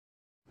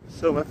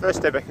So my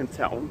first day back in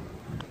town,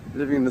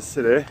 living in the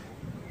city,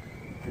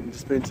 and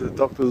just been to the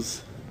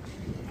doctor's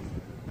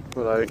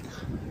for like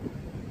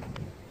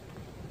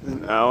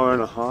an hour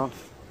and a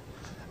half.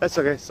 That's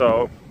okay,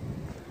 so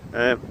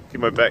get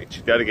my back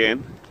checked out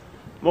again.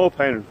 More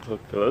pain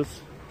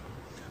pillars,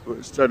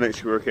 which don't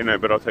actually work anyway,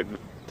 but I'll take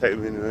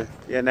them anyway.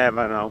 Yeah,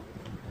 never know.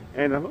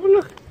 And oh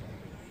look,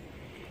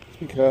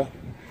 okay.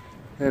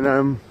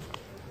 And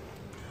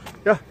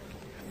yeah,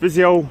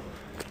 physio.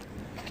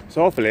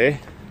 So hopefully,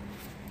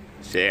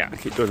 yeah, I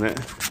keep doing that.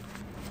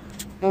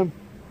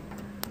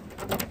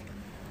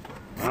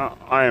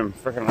 I am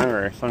freaking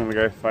hungry, so I'm gonna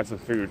go find some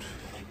food.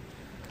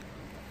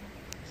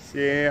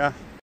 Yeah.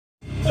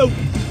 Oh,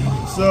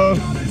 so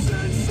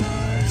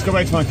let's go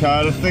back to my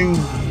car. The thing,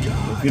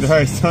 if you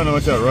don't know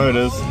what that road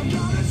is,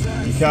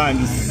 you can't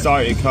just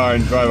start your car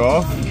and drive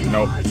off.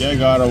 Nope, you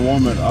gotta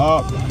warm it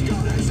up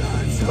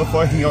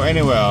before you can go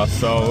anywhere.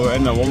 So we're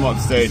in the warm-up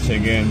stage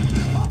again,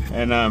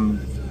 and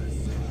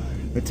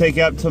we take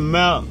you up to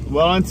Mount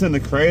Wellington, the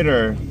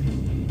crater.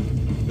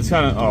 It's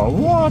kind of, oh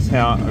what?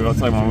 How? I gotta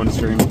take my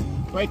windscreen.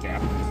 Wake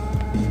up.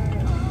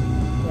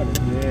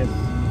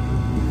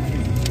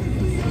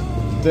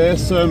 Dear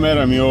Sir,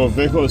 Madam, your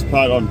vehicle is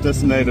parked on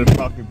designated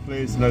parking.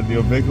 Please note that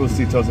your vehicle's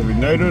details have been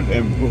noted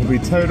and will be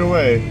towed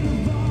away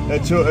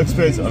at your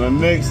expense on the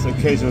next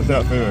occasion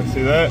without favor.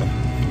 See that?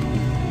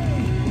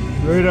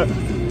 Read it.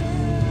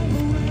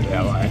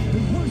 Yeah, like.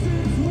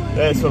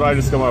 That's what I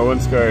just got my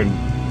windscreen.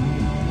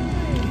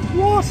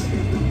 What?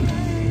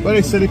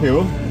 Bloody city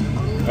people.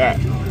 Alright,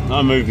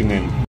 I'm moving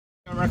then.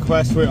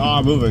 Request, we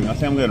are moving. I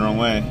think I'm going the wrong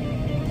way.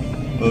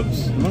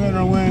 Oops. Am I going the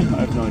wrong way? I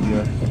have no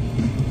idea.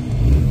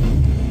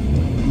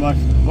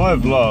 My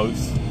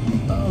vlogs,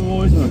 I'm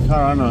always in the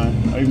car, aren't I?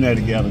 I even had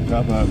to get out of the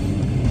car park.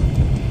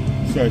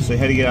 Seriously,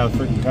 had to get out of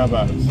the freaking car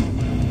parks.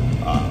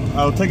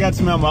 I'll take out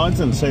to Mount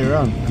Wellington and show you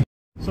around.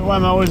 So why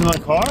am I always in my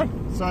car?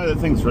 Sorry, that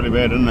thing's really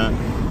bad, isn't it?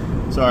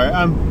 Sorry,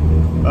 I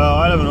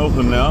live in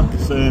Auckland now,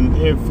 so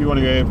if you want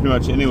to go pretty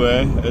much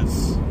anywhere,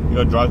 you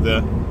gotta drive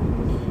there.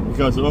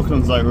 Because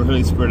Auckland's like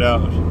really spread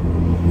out.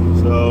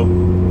 So,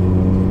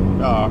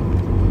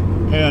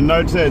 and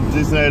note that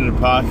designated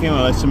parking,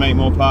 unless you make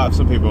more parks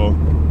for people.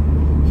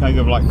 Can't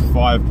give like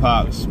 5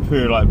 parks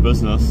per like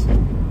business.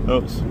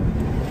 Oops.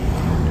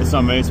 It's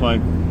not me, it's my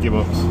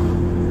gearbox.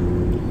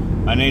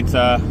 I need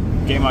to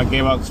get my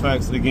gearbox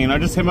fixed again. I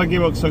just had my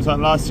gearbox fixed like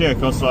last year, it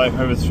cost like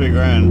over $3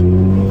 grand.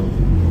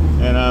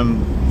 And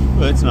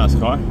well, that's a nice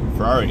car,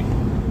 Ferrari.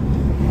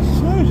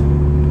 Sweet.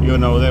 You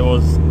know what that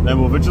was? They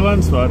were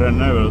Vigilance, but I don't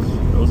know.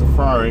 It was a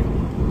Ferrari.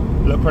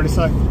 It looked pretty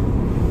sick.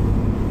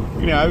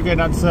 You know, we're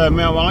getting up to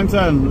Mount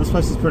Wellington. This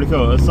place is pretty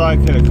cool. It's like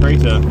a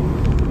crater.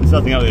 There's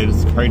nothing up there,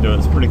 it's a crater.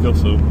 It's pretty cool.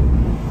 So,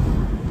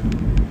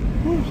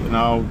 and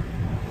I'll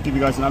give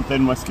you guys an update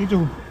on my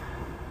schedule.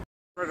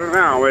 Right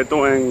now, we're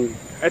doing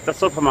at the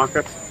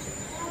supermarket.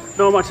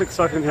 Not much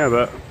exciting here,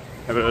 but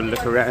have a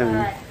look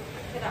around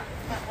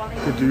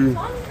to do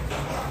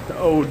the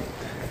old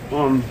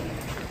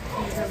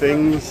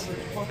things.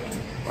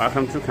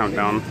 Welcome to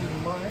Countdown.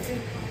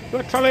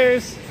 Got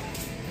trolleys.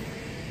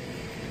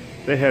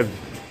 They have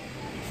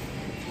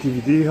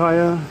DVD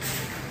hire,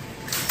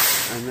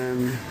 and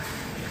then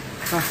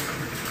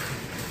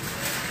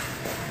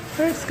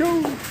let's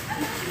go.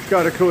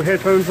 Got a cool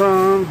headphones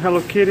on.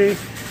 Hello Kitty.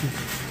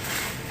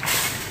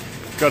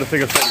 Got to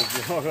think of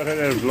something. Oh, I don't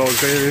have vlog,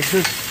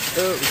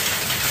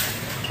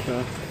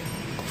 baby.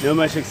 Not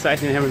much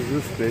exciting happens in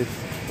this place.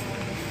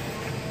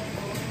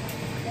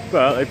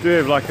 But they do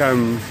have like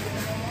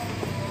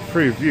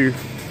free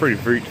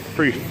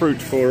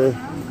fruit for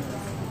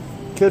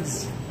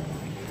kids.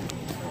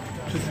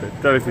 Just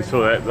don't know if you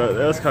saw that, but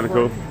that was kind of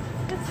cool.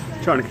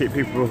 Trying to keep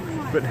people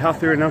a bit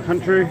healthier in our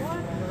country.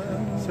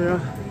 So yeah,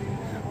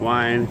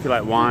 wine, if you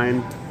like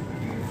wine.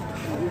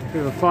 We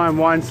have a fine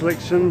wine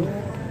selection,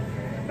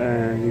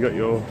 and you got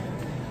your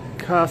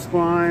cask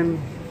wine.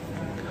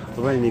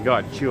 Then you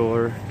got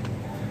your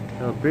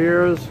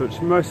beers,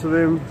 which most of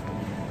them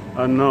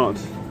are not.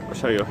 I'll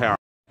show you how.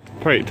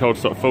 Probably told to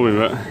stop filming,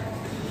 but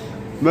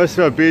most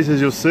of our beers, as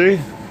you'll see,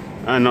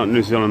 are not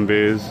New Zealand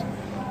beers.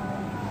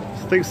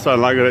 I think Sun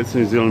Lager, that's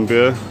New Zealand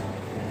beer.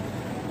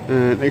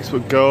 And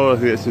Export Gold, I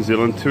think that's New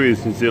Zealand. Tui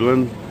is New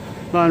Zealand.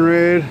 Line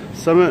Red,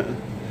 Summit,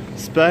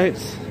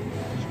 Spates,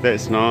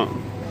 that's not.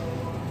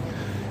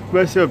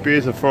 Most of our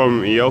beers are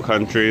from EL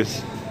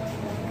countries.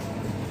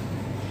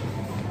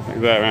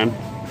 Like that, man.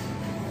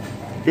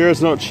 Beer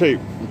is not cheap.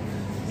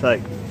 It's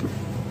like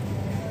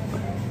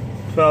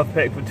 12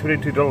 pack for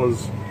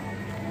 $22.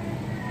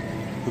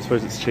 I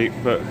suppose it's cheap,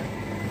 but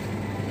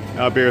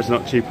our beer is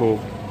not cheap or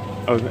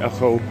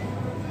alcohol.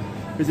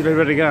 Where's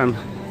everybody going?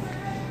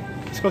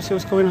 Let's go see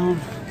what's going on.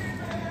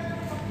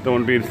 Don't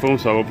want to be in film,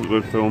 so I will put it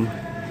in film.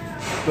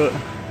 But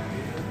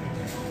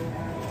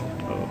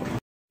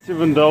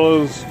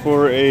 $7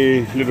 for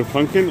a little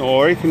pumpkin,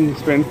 or you can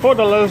spend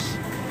 $4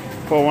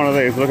 for one of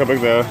these. Look how big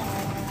they are.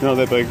 Not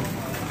that big.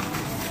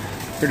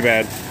 Pretty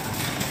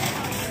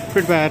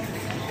bad.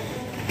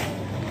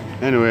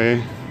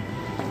 Anyway,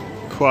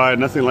 quiet,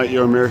 nothing like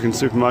your American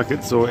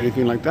supermarkets or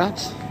anything like that.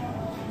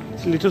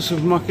 It's a little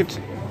supermarket.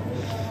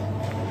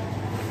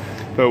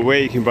 But where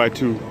you can buy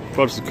 2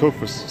 bottles of Coke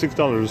for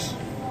 $6.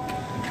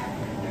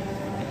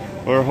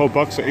 Or a whole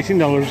box for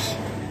 $18.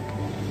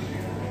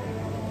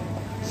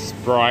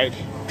 Sprite.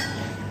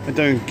 I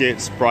don't get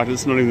Sprite,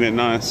 it's not even that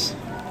nice.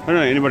 I don't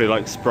know anybody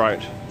likes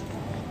Sprite.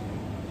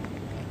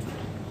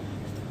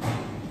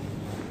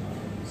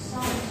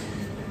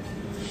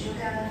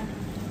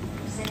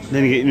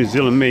 Then you get New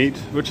Zealand meat,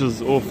 which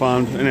is all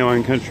farmed in our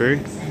own country,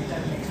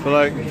 for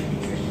like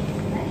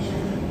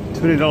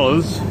 $20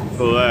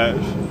 for that.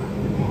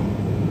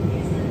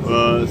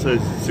 Well, it says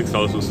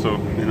 $6 or still,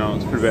 you know,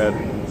 it's pretty bad.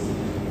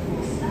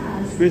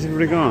 Where's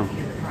everybody gone?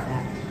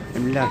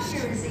 I'm lost.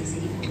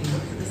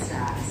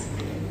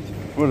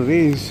 What are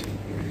these?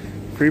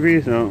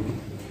 Freebies? No.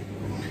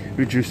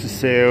 Reduce the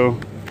sale.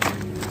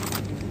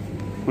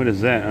 What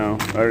is that? Oh,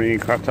 already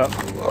cracked up.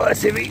 Oh,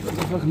 that's heavy. What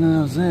the fucking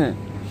hell is that?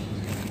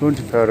 Bunch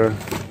of powder.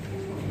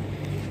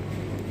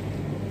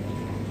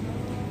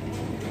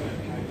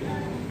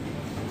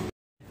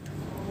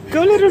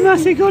 Go little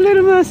Massey, go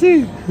little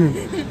Massey!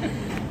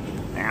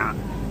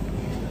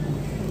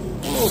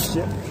 Oh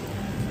shit.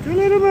 Go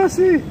little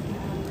Massey!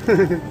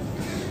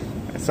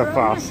 That's so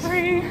fast.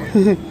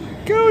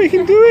 Go, you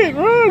can do it!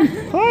 Run!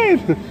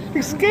 Hide!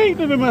 Escape,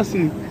 little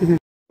Massey!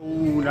 Oh,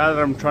 now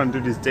that I'm trying to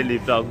do these daily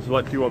vlogs,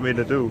 what do you want me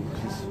to do?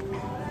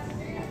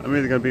 I'm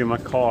either going to be in my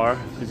car,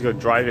 just going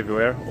to drive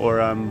everywhere,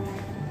 or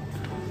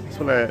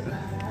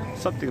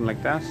something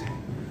like that.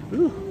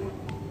 Ooh,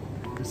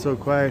 it's so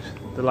quiet.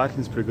 The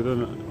lighting's pretty good,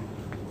 isn't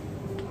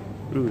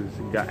it? Ooh, there's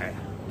a guy.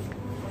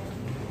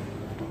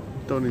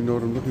 Don't even know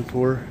what I'm looking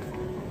for.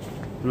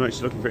 I'm not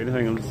actually looking for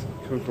anything, I'm just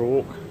coming for a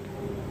walk.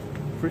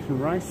 Freaking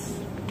rice.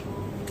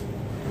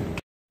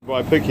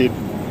 Buy a pig head.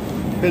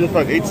 Who the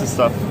fuck eats this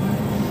stuff?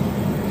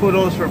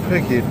 $4 for a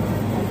pig head.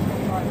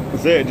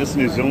 Is that just a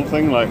New Zealand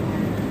thing? Like,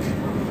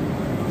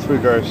 it's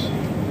pretty gross.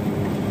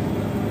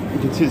 You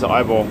can see his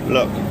eyeball.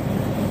 Look.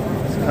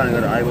 It's kind of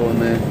got an eyeball in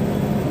there.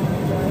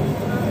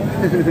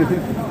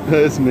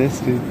 That's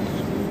nasty.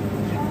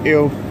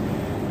 Ew.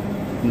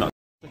 Not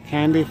the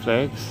candy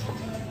flakes.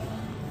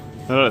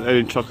 I don't know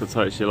any chocolates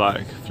I actually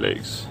like.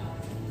 Flakes.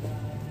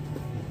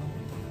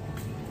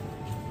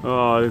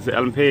 Oh, there's the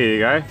LMP, there you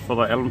go. For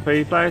the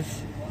LMP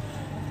place.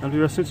 LMP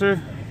restaurant too.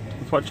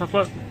 With white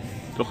chocolate.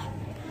 Ugh.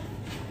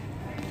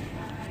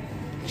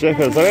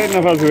 Jeffers. I don't know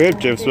if I was going to have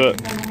Jeffs, but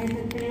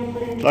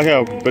like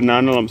how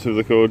banana lumps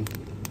are called.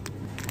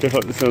 Jeff,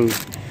 like, this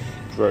sounds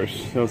gross.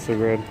 Sounds so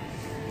bad.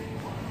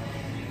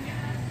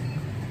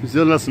 New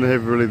Zealand doesn't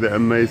have really that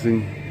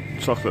amazing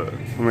chocolate.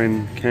 I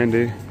mean,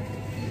 candy.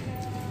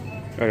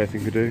 I don't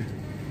think we do.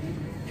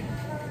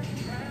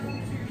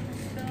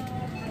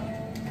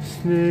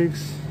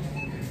 Snakes.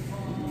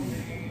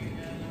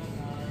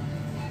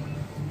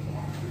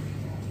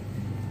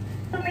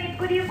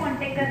 Could you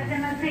contact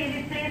customer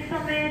service please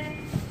from it?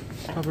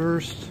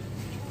 Starburst.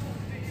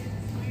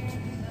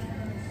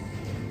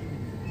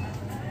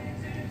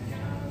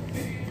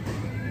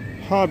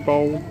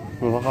 Hardball.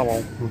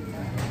 Hardball.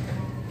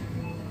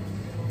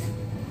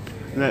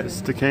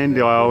 That's the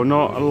candy aisle,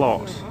 not a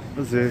lot,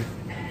 is there?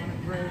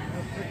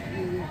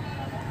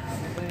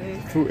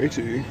 Too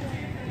itchy.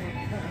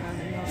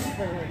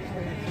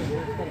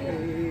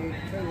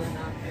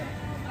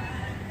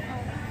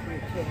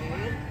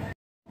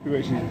 You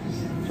actually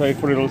pay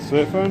 $40 for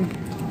that phone?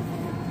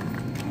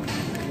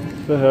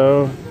 What the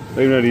hell? I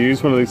don't even know how to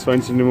use one of these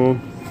phones anymore.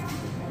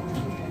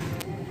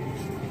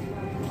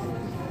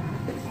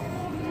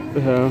 What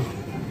the hell?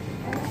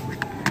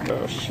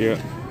 Oh shit.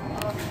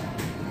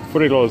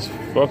 $40,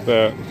 fuck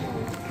that.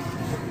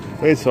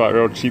 These are like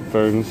real cheap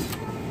phones.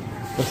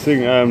 I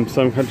think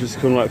some countries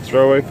call them like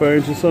throwaway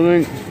phones or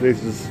something.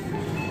 These is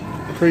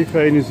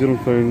prepaid New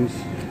Zealand phones.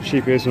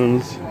 Cheap ass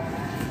ones.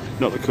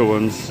 Not the cool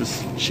ones,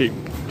 just cheap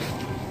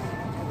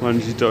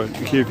ones you don't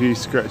care if you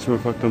scratch them or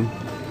fuck them.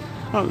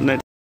 Oh, no.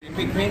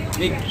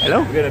 Mick.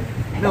 Hello?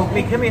 No,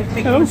 Mick, come here.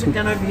 Mick, come sit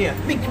down over here.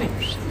 Mick, come here.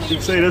 You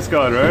can see this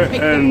guy, right?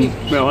 And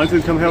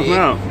Wellington, come help him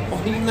out.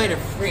 Oh, you made a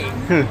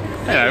friend.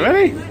 Hello,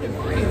 ready?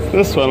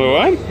 This one,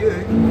 alright?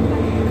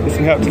 Need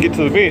some help to get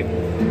to the vet.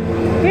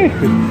 Yeah.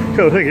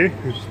 Cool, thank you.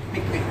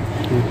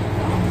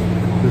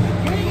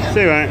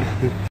 See you, mate.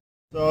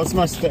 So it's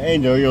my sister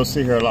Angel. You'll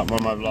see her a lot more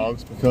in my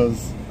vlogs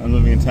because I'm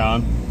living in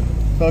town.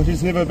 So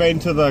she's never been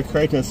to the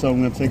crater, so I'm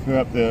going to take her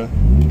up there.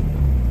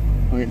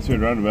 I'll get through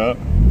the roundabout.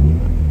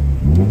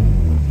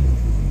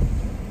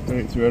 I'll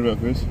get through the roundabout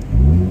first.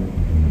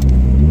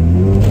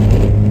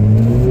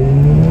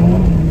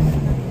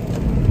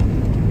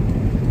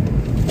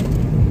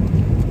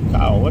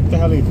 Oh, what the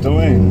hell are you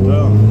doing?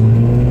 Oh.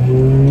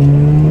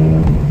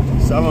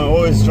 Someone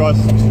always tries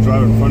to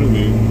drive in front of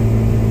you.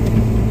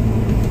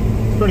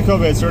 It's pretty cool,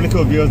 man. It's a really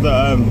cool view of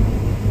the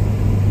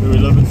where we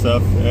live and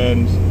stuff,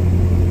 and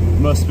it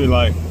must be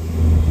like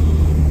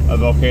a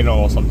volcano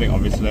or something,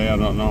 obviously, I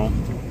don't know.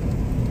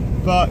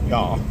 But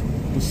yeah,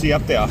 we'll see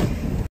up there.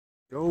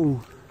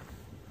 Oh,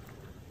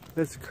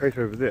 there's a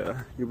crater over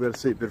there. You'll be able to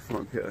see it better from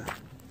up here.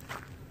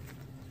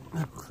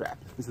 Oh crap,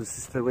 this is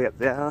still way up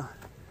there.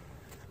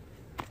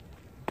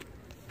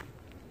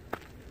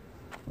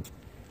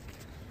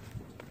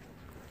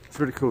 It's a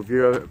really cool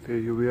view up here,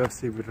 you'll be able to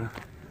see better.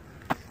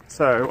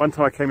 So, one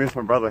time I came in with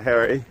my brother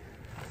Harry.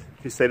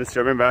 If you see this,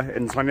 you remember,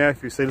 in Sonia,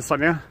 if you see the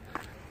Sonia.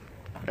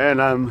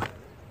 And I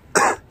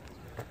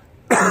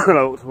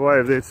walked away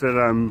over there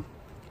to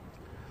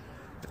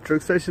the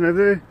drug station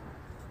over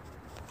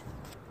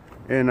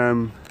there.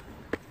 And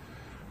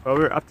while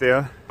we were up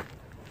there,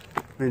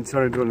 me and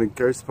Tony doing a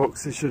ghost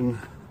box session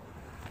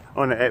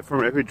on an app from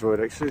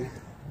Droid actually.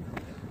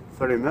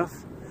 Funny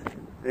enough.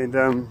 And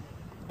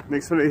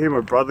next minute you hear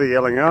my brother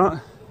yelling out,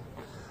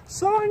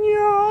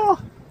 Sonia!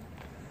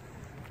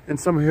 And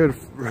someone heard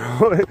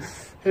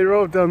he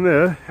rolled down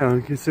there.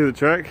 You can see the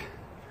track.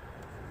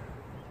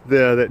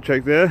 There, that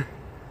track there.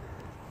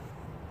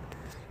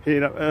 He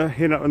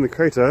ended up in the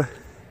crater.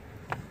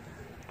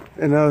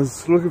 And I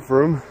was looking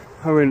for him.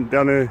 I went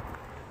down there,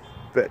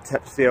 bit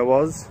tipsy I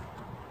was.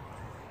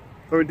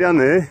 I went down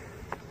there,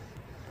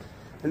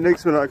 and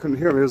next minute I couldn't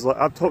hear him. He was like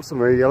up top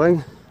somewhere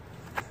yelling.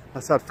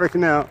 I started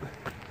freaking out,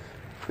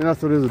 and I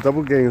thought it was a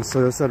double gang,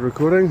 so I started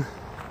recording.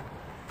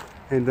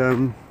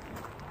 And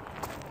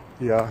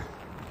yeah,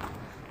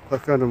 I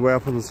found him way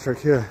up on this track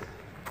here.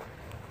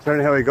 I don't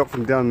know how he got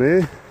from down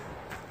there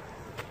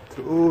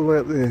to all the way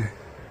up there.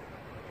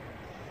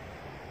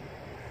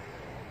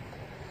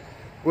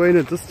 Way in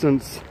the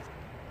distance,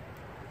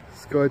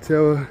 Sky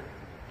Tower.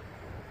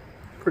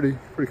 Pretty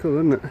cool,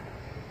 isn't it?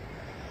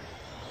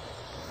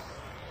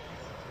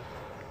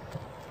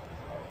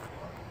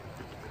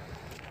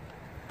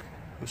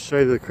 I'll show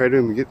you the crater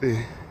when we get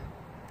there.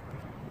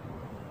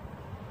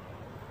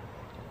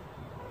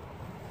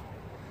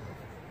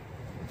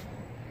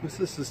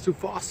 This is too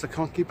fast, I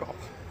can't keep up.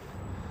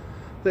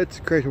 That's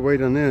a crater way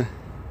down there.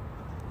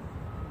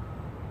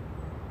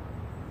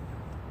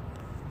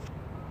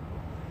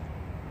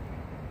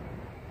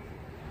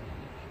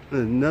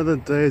 Another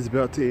day is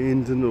about to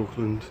end in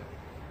Auckland.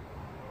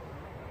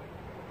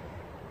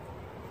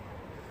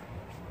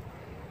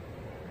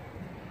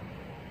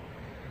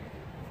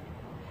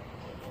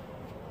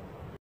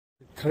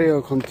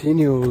 Trail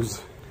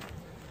continues.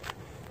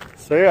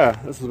 So yeah,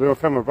 this is where I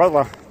found my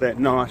brother that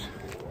night.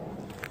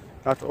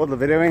 After all the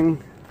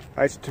videoing,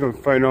 I actually took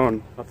my phone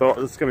on. I thought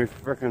this is going to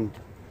be freaking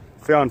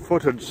found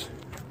footage.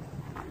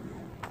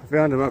 I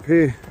found him up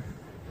here.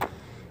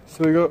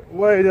 So we got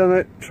way down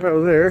that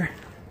trail there,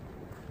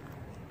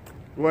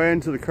 way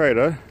into the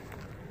crater,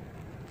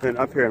 and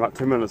up here in like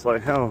 2 minutes.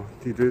 Like, how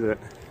do you do that?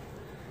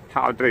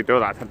 How did he do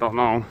that? I don't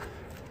know.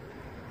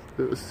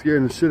 It was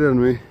scaring the shit out of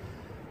me.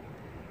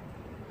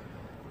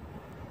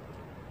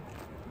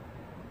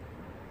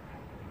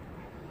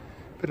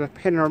 Bit of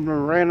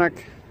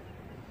panoramic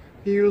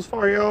views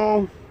for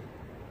you.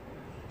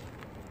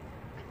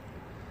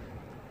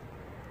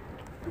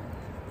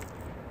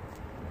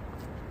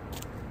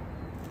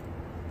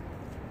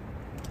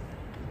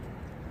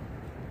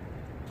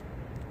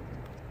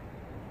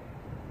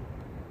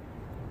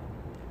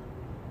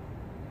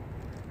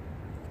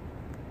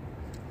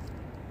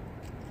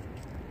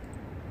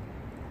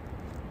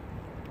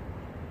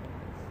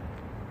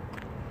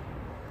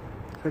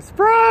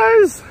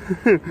 Surprise!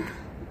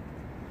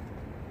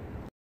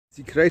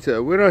 The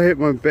crater. When I hit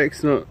my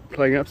back's not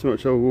playing up so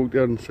much, I'll walk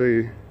down and show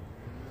you.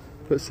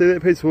 But see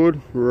that piece of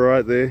wood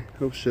right there?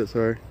 Oh shit,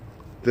 sorry.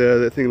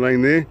 That thing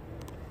laying there.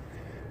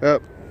 I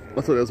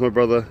thought that was my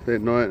brother that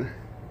night.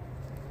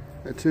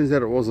 It turns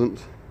out it wasn't.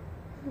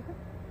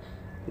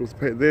 It was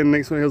then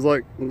next one he was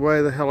like,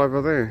 way the hell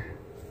over there.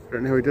 I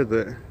don't know how he did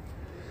that.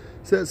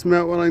 So that's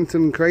Mount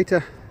Wellington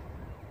crater.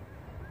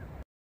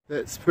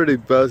 That's pretty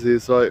buzzy.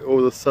 It's like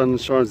all the sun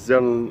shines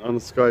down on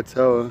the Sky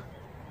Tower.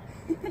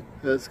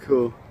 That's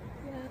cool.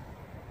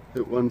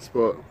 At one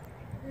spot.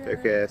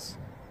 Kick ass.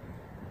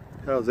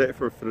 How's that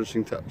for a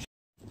finishing touch?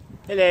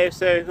 Hello,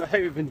 so I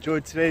hope you've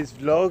enjoyed today's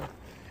vlog.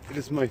 It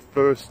is my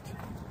first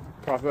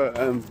proper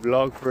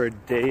vlog for a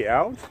day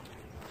out.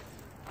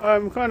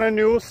 I'm kind of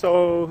new,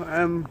 so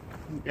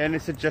any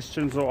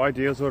suggestions or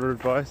ideas or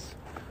advice,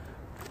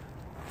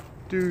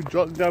 do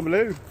drop them down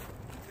below.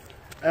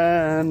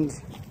 And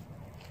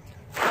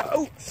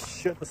oh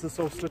shit, this is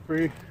so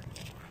slippery.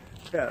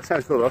 Yeah, it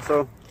sounds cool though.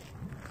 So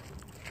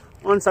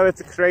one side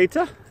it's a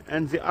crater,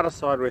 and the other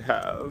side we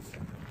have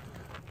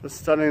the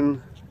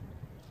stunning.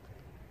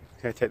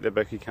 Okay, take that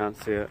back, you can't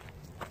see it.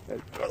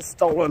 It got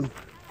stolen.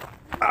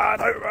 Ah,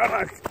 don't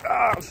run!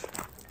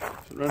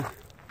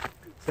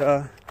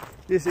 So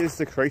this is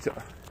the crater.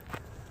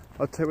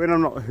 I'll tell you when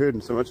I'm not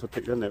hurting so much, I'll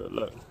take down there. But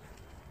look, you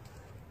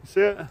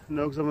see it?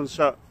 No, because I'm in the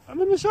shot. I'm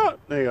in the shot.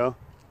 There you go.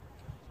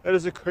 That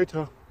is a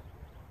crater.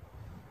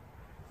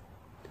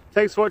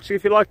 Thanks for watching.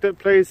 If you liked it,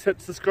 please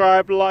hit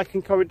subscribe, like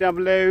and comment down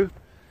below,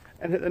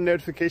 and hit the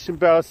notification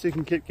bell so you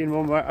can keep getting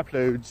more of my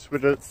uploads,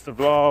 whether it's the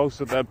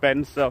vlogs or the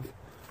band stuff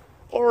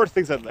or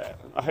things like that.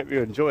 I hope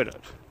you enjoyed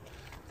it.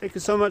 Thank you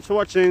so much for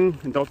watching,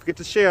 and don't forget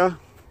to share.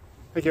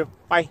 Thank you.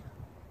 Bye.